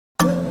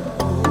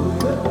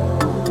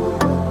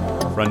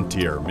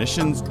Frontier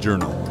Missions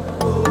Journal.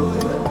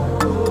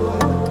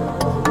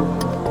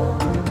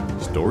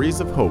 Stories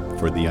of hope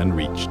for the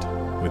unreached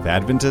with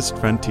Adventist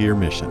Frontier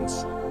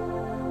Missions.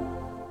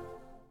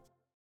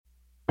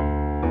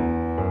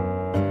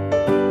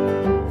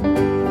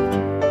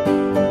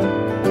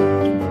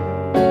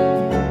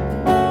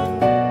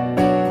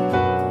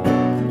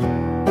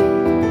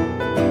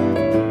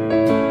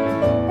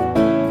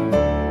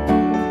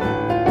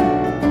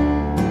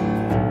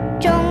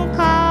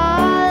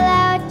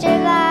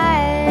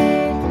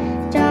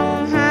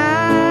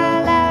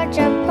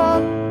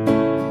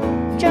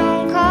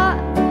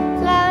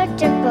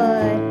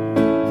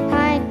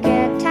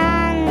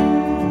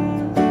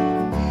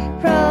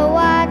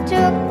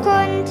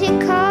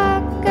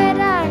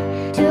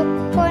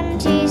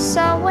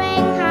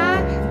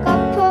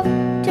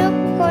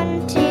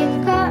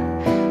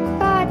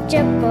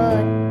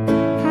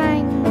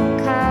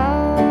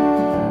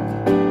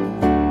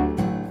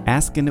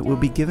 Ask and it will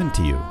be given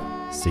to you.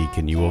 Seek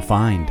and you will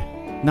find.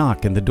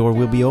 Knock and the door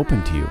will be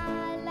opened to you.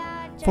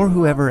 For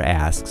whoever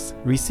asks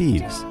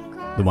receives.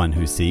 The one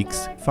who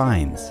seeks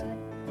finds.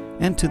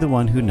 And to the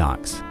one who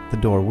knocks, the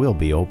door will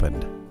be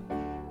opened.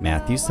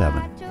 Matthew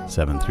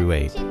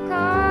 7:7-8.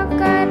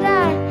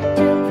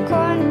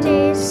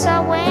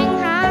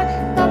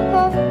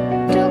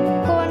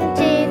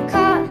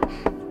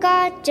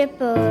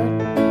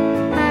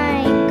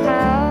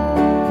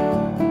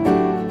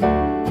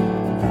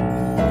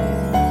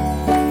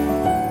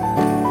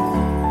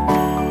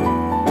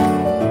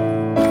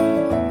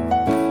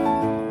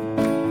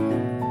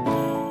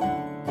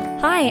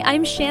 Hi,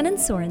 I'm Shannon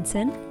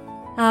Sorensen.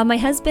 My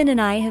husband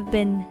and I have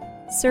been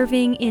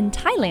serving in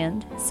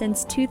Thailand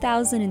since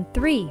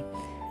 2003.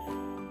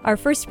 Our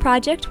first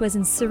project was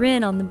in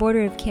Surin on the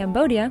border of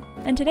Cambodia,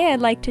 and today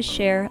I'd like to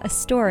share a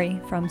story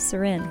from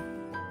Surin.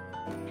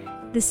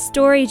 This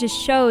story just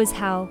shows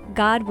how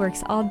God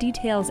works all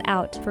details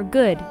out for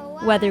good,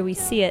 whether we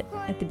see it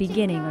at the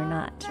beginning or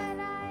not.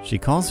 She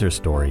calls her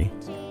story,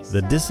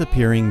 The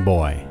Disappearing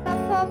Boy.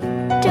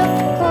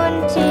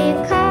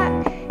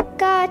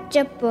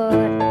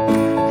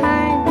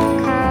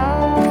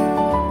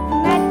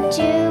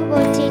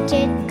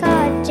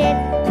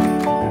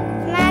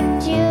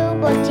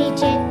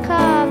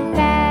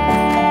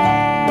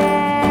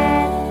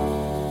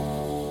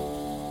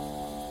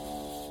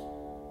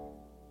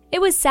 It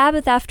was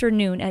Sabbath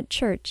afternoon at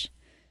church.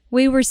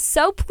 We were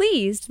so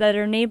pleased that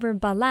our neighbor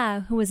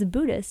Bala, who was a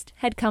Buddhist,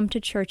 had come to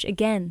church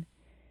again.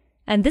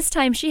 And this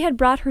time she had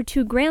brought her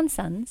 2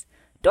 grandsons,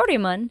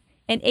 Doraemon,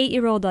 an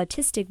 8-year-old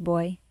autistic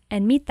boy,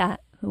 and Mita,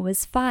 who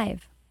was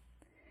 5.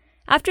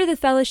 After the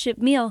fellowship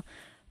meal,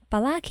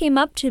 Bala came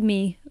up to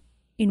me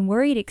in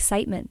worried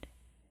excitement.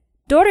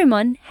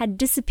 Doraemon had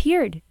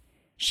disappeared.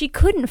 She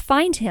couldn't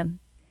find him.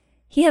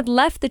 He had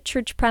left the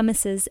church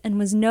premises and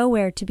was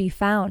nowhere to be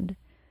found.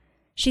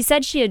 She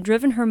said she had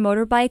driven her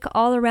motorbike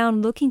all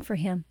around looking for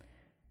him,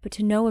 but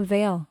to no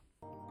avail.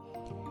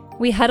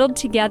 We huddled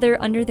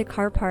together under the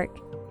car park.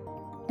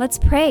 Let's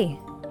pray.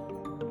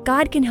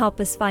 God can help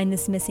us find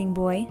this missing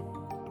boy.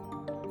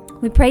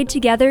 We prayed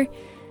together,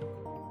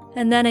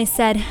 and then I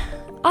said,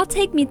 I'll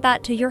take Mita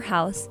to your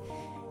house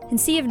and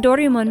see if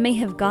Doraemon may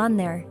have gone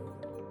there.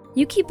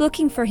 You keep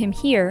looking for him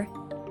here.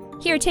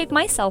 Here, take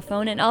my cell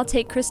phone and I'll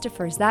take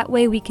Christopher's. That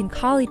way we can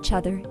call each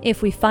other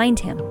if we find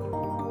him.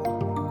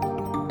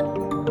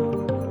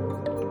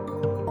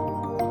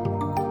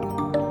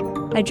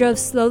 I drove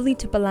slowly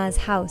to Bala's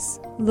house,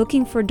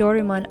 looking for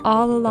Doraemon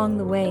all along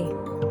the way.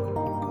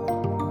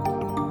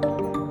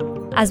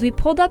 As we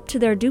pulled up to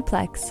their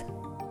duplex,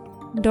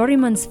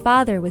 Doraemon's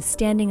father was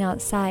standing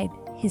outside,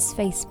 his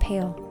face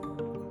pale.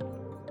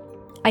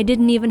 I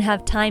didn't even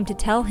have time to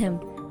tell him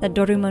that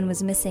Doraemon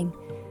was missing.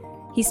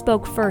 He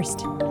spoke first.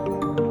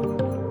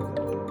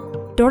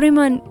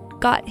 Doraemon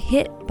got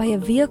hit by a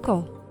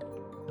vehicle.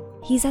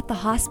 He's at the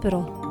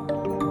hospital.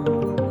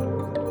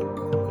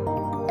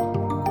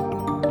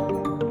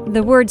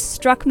 The words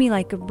struck me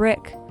like a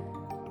brick.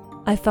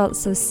 I felt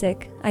so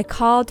sick. I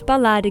called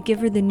Bala to give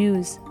her the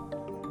news.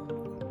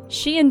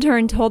 She in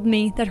turn told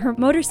me that her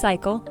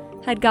motorcycle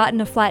had gotten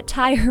a flat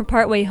tire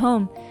partway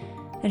home,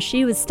 and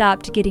she was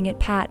stopped getting it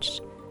patched.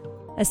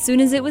 As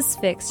soon as it was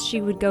fixed, she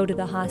would go to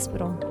the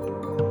hospital.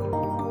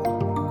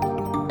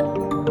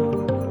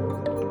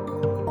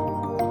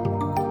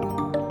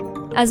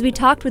 As we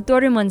talked with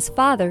Doraemon's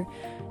father,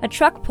 a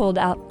truck pulled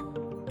out.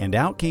 And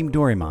out came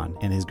Doraemon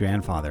and his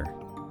grandfather.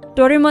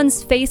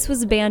 Doraemon's face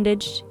was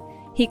bandaged.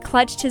 He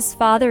clutched his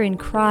father and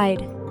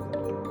cried.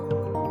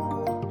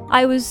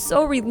 I was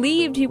so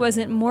relieved he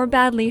wasn't more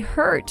badly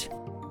hurt.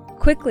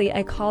 Quickly,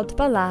 I called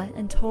Bala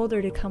and told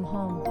her to come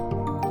home.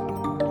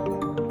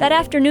 That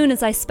afternoon,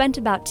 as I spent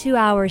about 2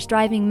 hours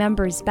driving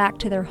members back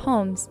to their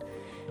homes,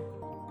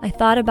 I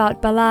thought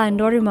about Bala and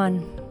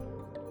Doraemon.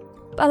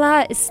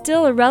 Bala is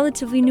still a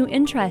relatively new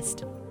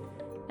interest,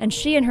 and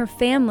she and her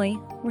family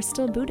were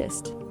still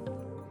Buddhist.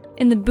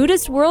 In the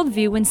Buddhist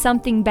worldview, when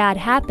something bad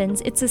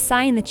happens, it's a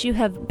sign that you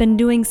have been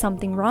doing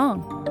something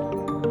wrong.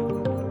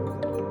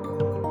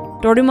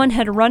 Doraemon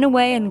had run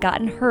away and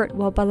gotten hurt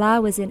while Bala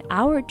was in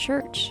our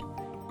church.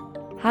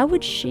 How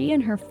would she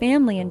and her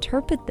family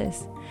interpret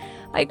this?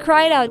 I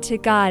cried out to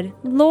God,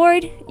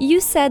 "Lord, you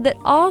said that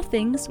all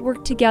things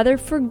work together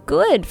for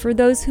good for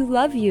those who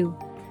love you.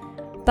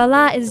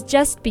 Bala is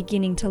just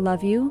beginning to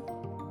love you.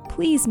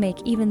 Please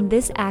make even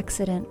this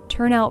accident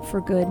turn out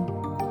for good."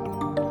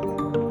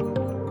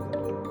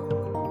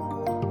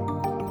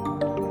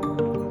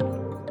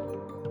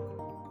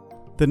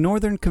 The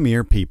Northern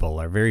Khmer people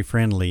are very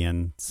friendly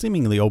and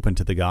seemingly open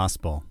to the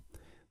gospel.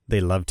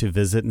 They love to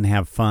visit and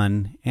have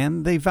fun,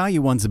 and they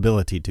value one's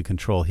ability to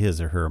control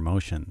his or her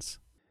emotions.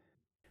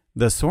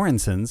 The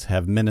Sorensens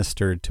have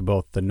ministered to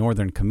both the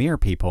Northern Khmer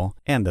people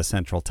and the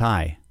Central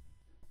Thai.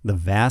 The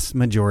vast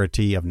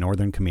majority of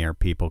Northern Khmer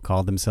people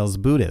call themselves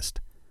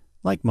Buddhist,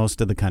 like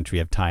most of the country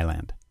of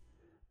Thailand.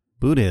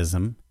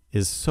 Buddhism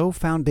is so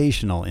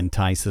foundational in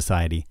Thai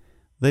society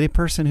that a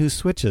person who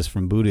switches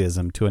from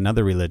Buddhism to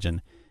another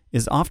religion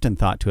is often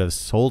thought to have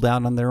sold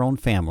out on their own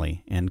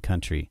family and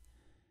country.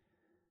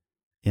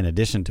 In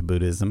addition to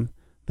Buddhism,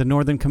 the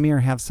Northern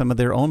Khmer have some of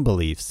their own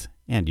beliefs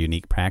and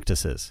unique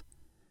practices.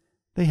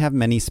 They have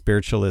many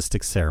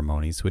spiritualistic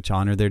ceremonies which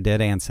honor their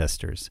dead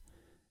ancestors,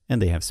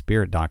 and they have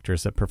spirit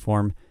doctors that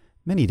perform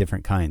many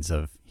different kinds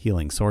of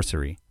healing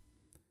sorcery.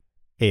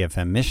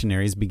 AFM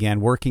missionaries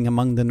began working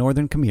among the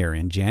Northern Khmer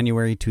in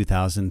January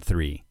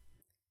 2003.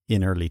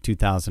 In early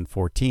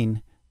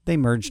 2014, they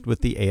merged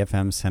with the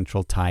AFM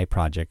Central Thai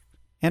Project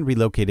and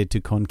relocated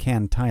to Khon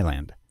Kaen,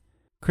 Thailand.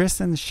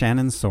 Chris and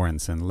Shannon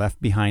Sorensen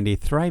left behind a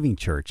thriving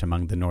church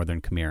among the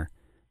Northern Khmer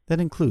that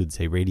includes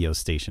a radio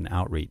station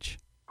outreach.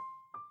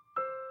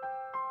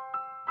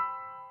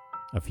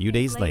 A few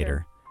days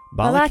later,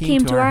 Bala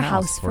came to our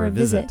house for a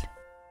visit.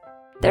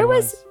 There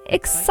was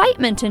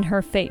excitement in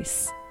her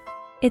face.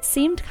 It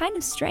seemed kind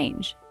of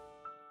strange.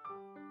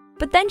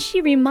 But then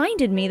she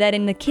reminded me that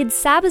in the kids'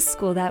 Sabbath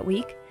school that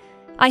week,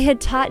 I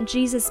had taught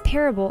Jesus'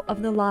 parable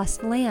of the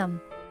lost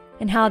lamb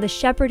and how the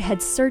shepherd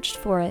had searched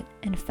for it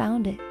and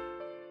found it.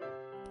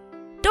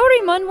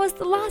 "Doraemon was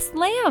the lost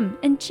lamb,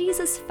 and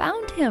Jesus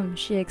found him,"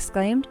 she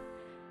exclaimed.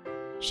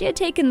 She had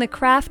taken the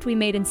craft we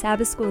made in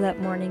Sabbath school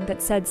that morning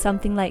that said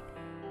something like,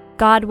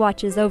 "God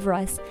watches over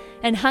us,"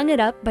 and hung it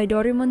up by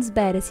Doraemon's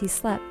bed as he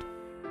slept.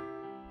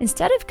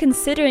 Instead of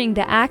considering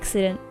the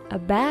accident a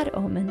bad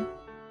omen,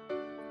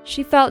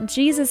 she felt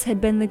Jesus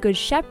had been the good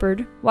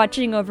shepherd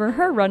watching over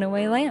her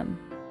runaway lamb.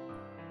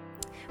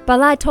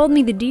 Bala told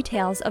me the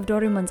details of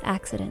Doraemon's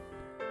accident.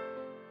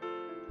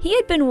 He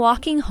had been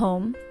walking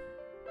home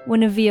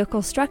when a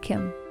vehicle struck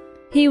him.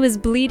 He was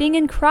bleeding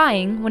and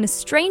crying when a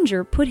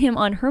stranger put him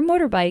on her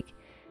motorbike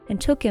and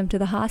took him to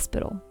the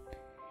hospital.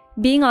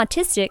 Being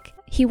autistic,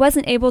 he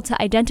wasn't able to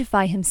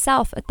identify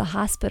himself at the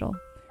hospital,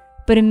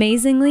 but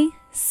amazingly,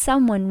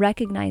 someone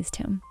recognized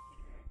him.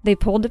 They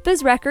pulled up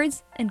his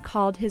records and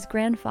called his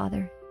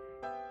grandfather.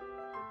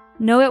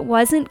 No, it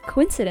wasn't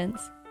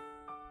coincidence.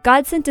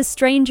 God sent a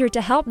stranger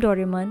to help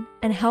Doraemon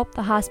and help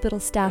the hospital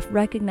staff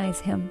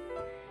recognize him.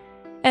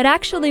 It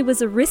actually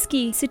was a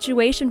risky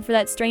situation for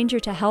that stranger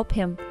to help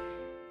him,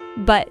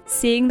 but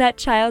seeing that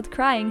child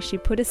crying, she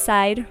put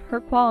aside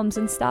her qualms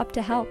and stopped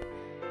to help.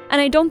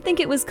 And I don't think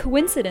it was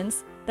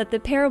coincidence that the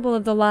parable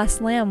of the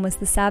lost lamb was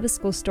the Sabbath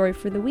school story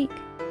for the week.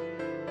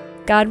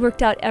 God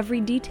worked out every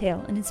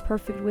detail in His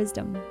perfect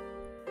wisdom.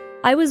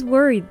 I was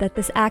worried that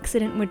this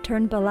accident would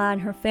turn Bala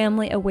and her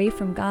family away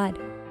from God.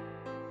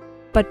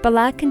 But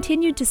Bala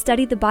continued to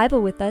study the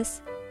Bible with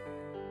us,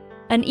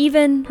 and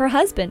even her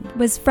husband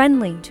was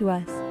friendly to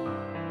us.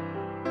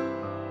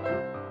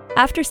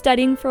 After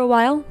studying for a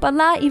while,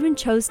 Bala even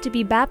chose to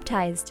be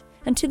baptized,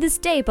 and to this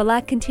day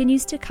Bala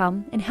continues to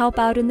come and help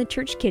out in the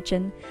church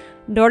kitchen,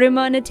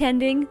 Doraemon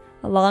attending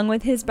along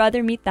with his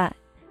brother Mita,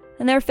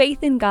 and their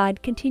faith in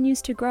God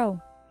continues to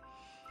grow.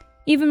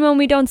 Even when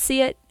we don't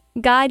see it,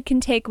 God can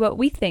take what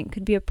we think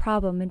could be a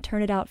problem and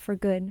turn it out for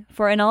good,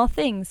 for in all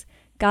things,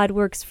 God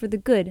works for the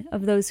good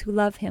of those who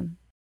love Him.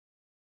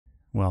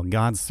 Well,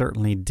 God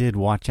certainly did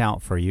watch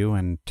out for you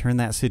and turn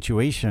that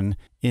situation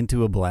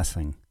into a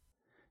blessing.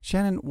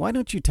 Shannon, why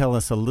don't you tell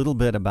us a little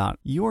bit about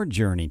your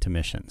journey to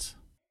missions?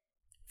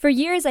 For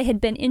years, I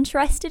had been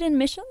interested in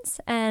missions,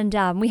 and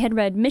we had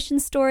read mission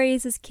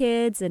stories as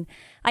kids, and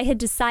I had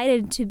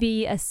decided to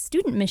be a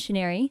student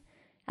missionary,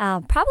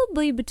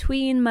 probably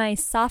between my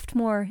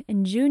sophomore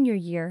and junior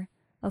year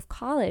of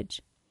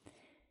college.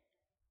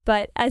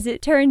 But as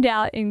it turned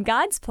out in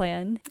God's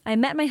plan, I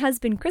met my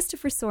husband,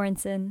 Christopher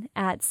Sorensen,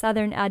 at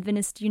Southern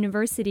Adventist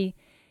University.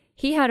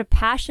 He had a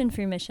passion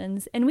for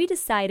missions, and we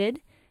decided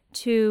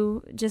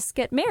to just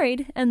get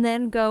married and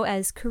then go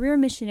as career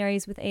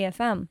missionaries with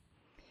AFM.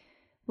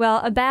 Well,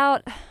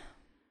 about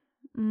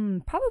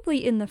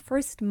probably in the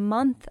first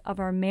month of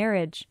our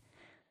marriage,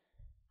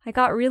 I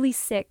got really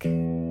sick.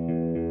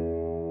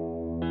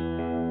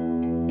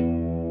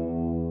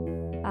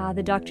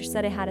 The doctor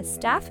said I had a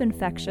staph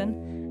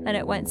infection, and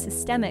it went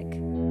systemic.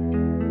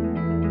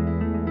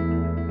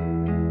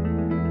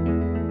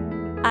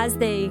 As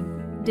they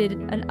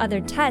did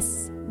other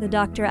tests, the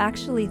doctor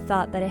actually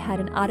thought that I had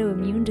an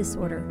autoimmune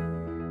disorder.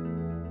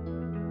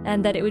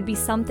 and that it would be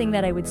something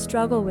that I would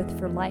struggle with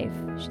for life.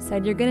 She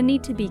said, "You're going to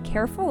need to be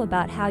careful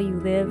about how you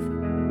live.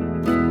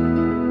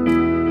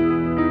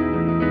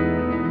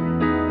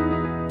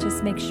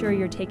 Just make sure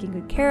you're taking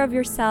good care of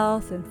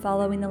yourself and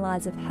following the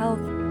laws of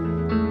health."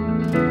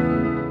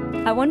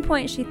 At one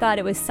point, she thought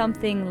it was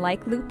something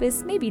like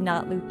lupus, maybe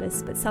not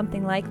lupus, but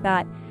something like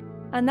that.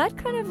 And that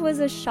kind of was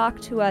a shock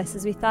to us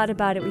as we thought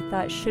about it. We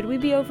thought, should we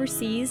be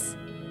overseas?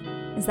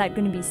 Is that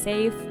going to be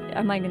safe?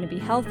 Am I going to be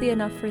healthy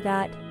enough for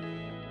that?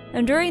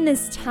 And during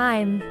this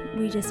time,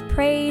 we just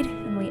prayed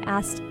and we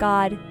asked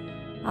God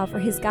for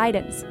His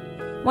guidance.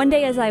 One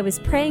day as I was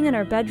praying in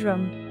our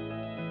bedroom,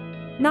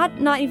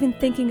 not even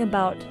thinking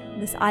about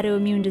this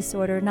autoimmune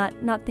disorder,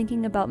 not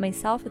thinking about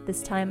myself at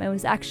this time, I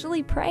was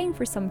actually praying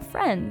for some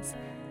friends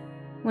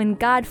when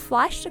God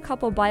flashed a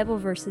couple Bible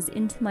verses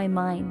into my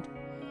mind.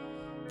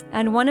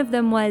 And one of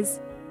them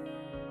was,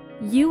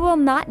 "You will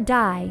not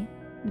die,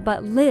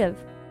 but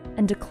live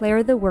and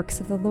declare the works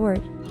of the Lord."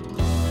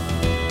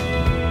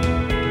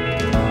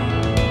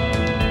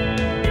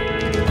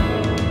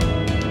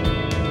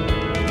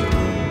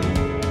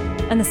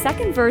 And the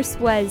second verse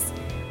was,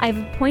 "I've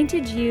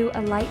appointed you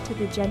a light to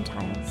the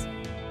Gentiles."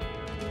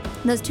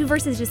 And those two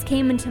verses just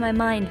came into my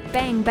mind,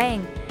 bang,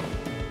 bang.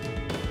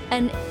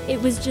 And it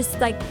was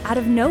just like out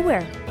of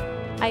nowhere.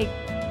 I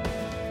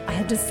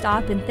had to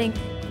stop and think,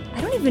 I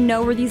don't even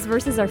know where these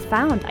verses are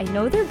found. I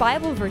know they're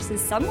Bible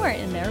verses somewhere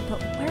in there,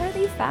 but where are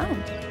they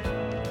found?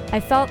 I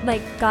felt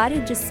like God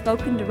had just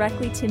spoken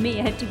directly to me.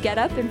 I had to get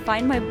up and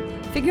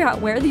figure out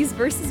where these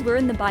verses were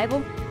in the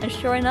Bible, and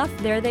sure enough,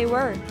 there they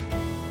were.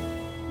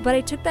 But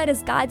I took that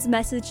as God's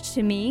message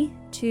to me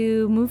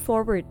to move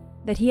forward,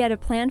 that He had a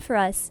plan for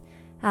us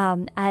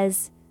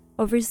as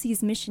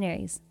overseas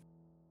missionaries.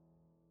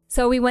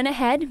 So we went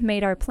ahead,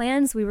 made our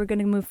plans. We were going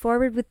to move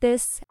forward with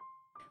this.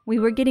 We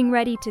were getting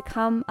ready to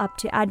come up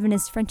to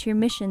Adventist Frontier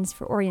Missions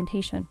for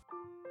orientation.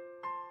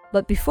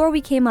 But before we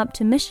came up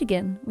to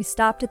Michigan, we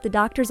stopped at the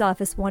doctor's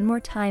office one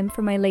more time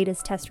for my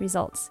latest test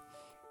results.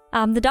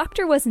 The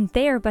doctor wasn't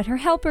there, but her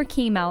helper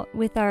came out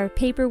with our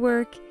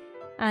paperwork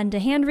and a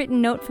handwritten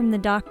note from the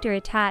doctor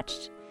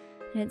attached.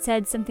 And it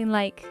said something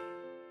like,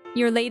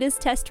 "Your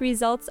latest test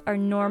results are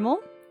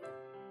normal.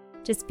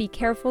 Just be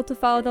careful to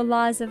follow the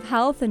laws of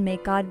health and may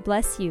God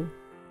bless you."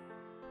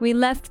 We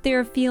left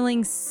there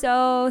feeling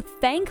so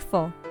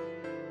thankful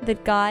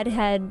that God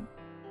had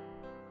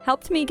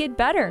helped me get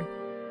better.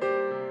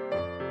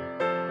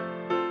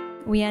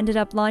 We ended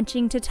up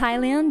launching to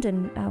Thailand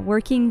and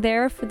working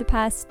there for the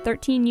past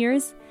 13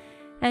 years.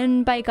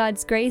 And by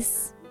God's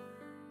grace,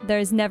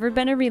 there's never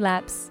been a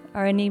relapse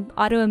or any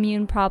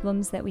autoimmune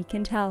problems that we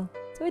can tell.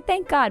 So we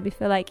thank God. We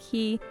feel like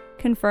He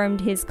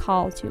confirmed His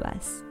call to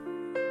us.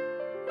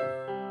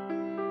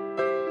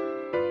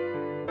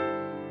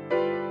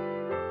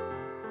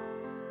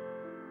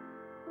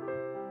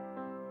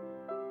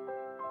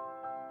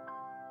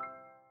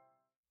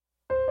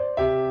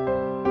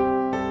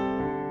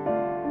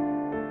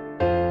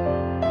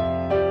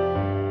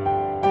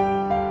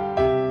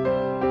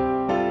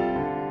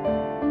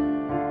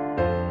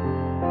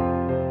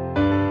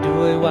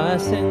ว่า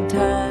ซึ่ง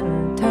ท่าน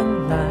ทั้ง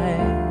หลาย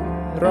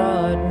รอ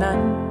ดนั้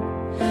น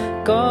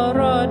ก็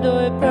รอดโด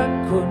ยพระ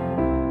คุณ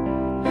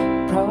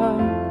เพราะ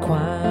คว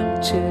าม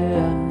เชื่อ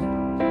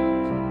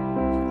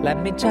และ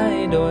ไม่ใช่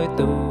โดย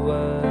ตัว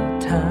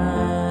ท่า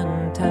น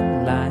ทั้ง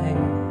หลาย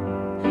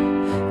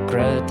ก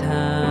ระท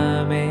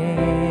ำเอ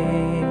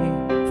ง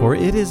For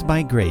it is by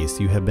grace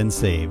you have been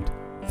saved,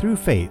 through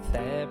faith,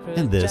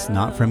 and this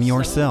not from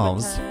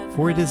yourselves,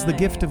 for it is the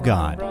gift of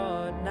God,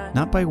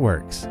 not by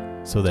works,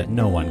 so that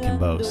no one can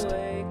boast.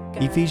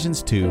 Ephesians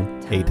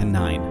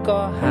 2:8-9. ก็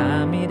หา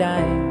ไม่ได้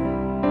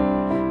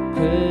เ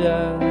พื่อ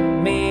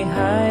มีใ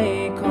ห้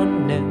คน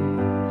หนึ่ง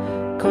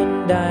คน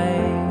ใด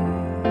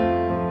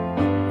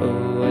อ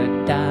วด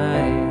ได้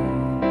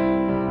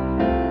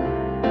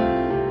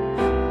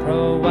เพร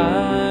าะว่า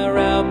เ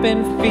ราเป็น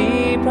ฝี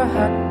พระ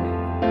หัตถ์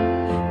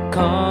ข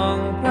อง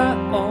พระ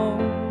อง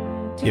ค์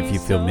If you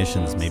feel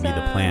missions may be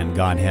the plan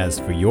God has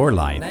for your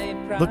life,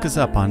 look us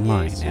up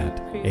online at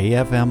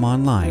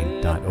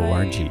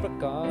afmonline.org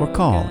or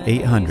call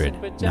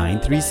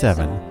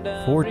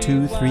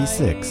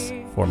 800-937-4236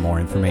 for more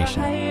information.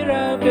 ให้เร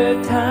ากระ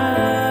ทำ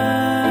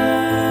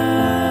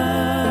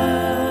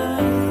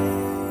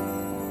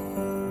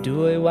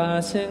ด้วยว่า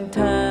ซึ่ง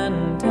ท่าน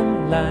ทั้ง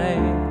หลาย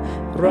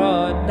รอ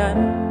ดนั้น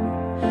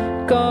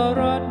ก็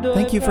รอดโดย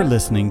Thank you for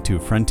listening to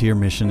Frontier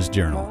Missions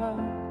Journal.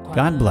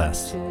 God bless.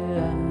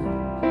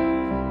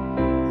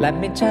 และ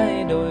ไม่ใช่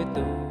โดย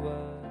ตัว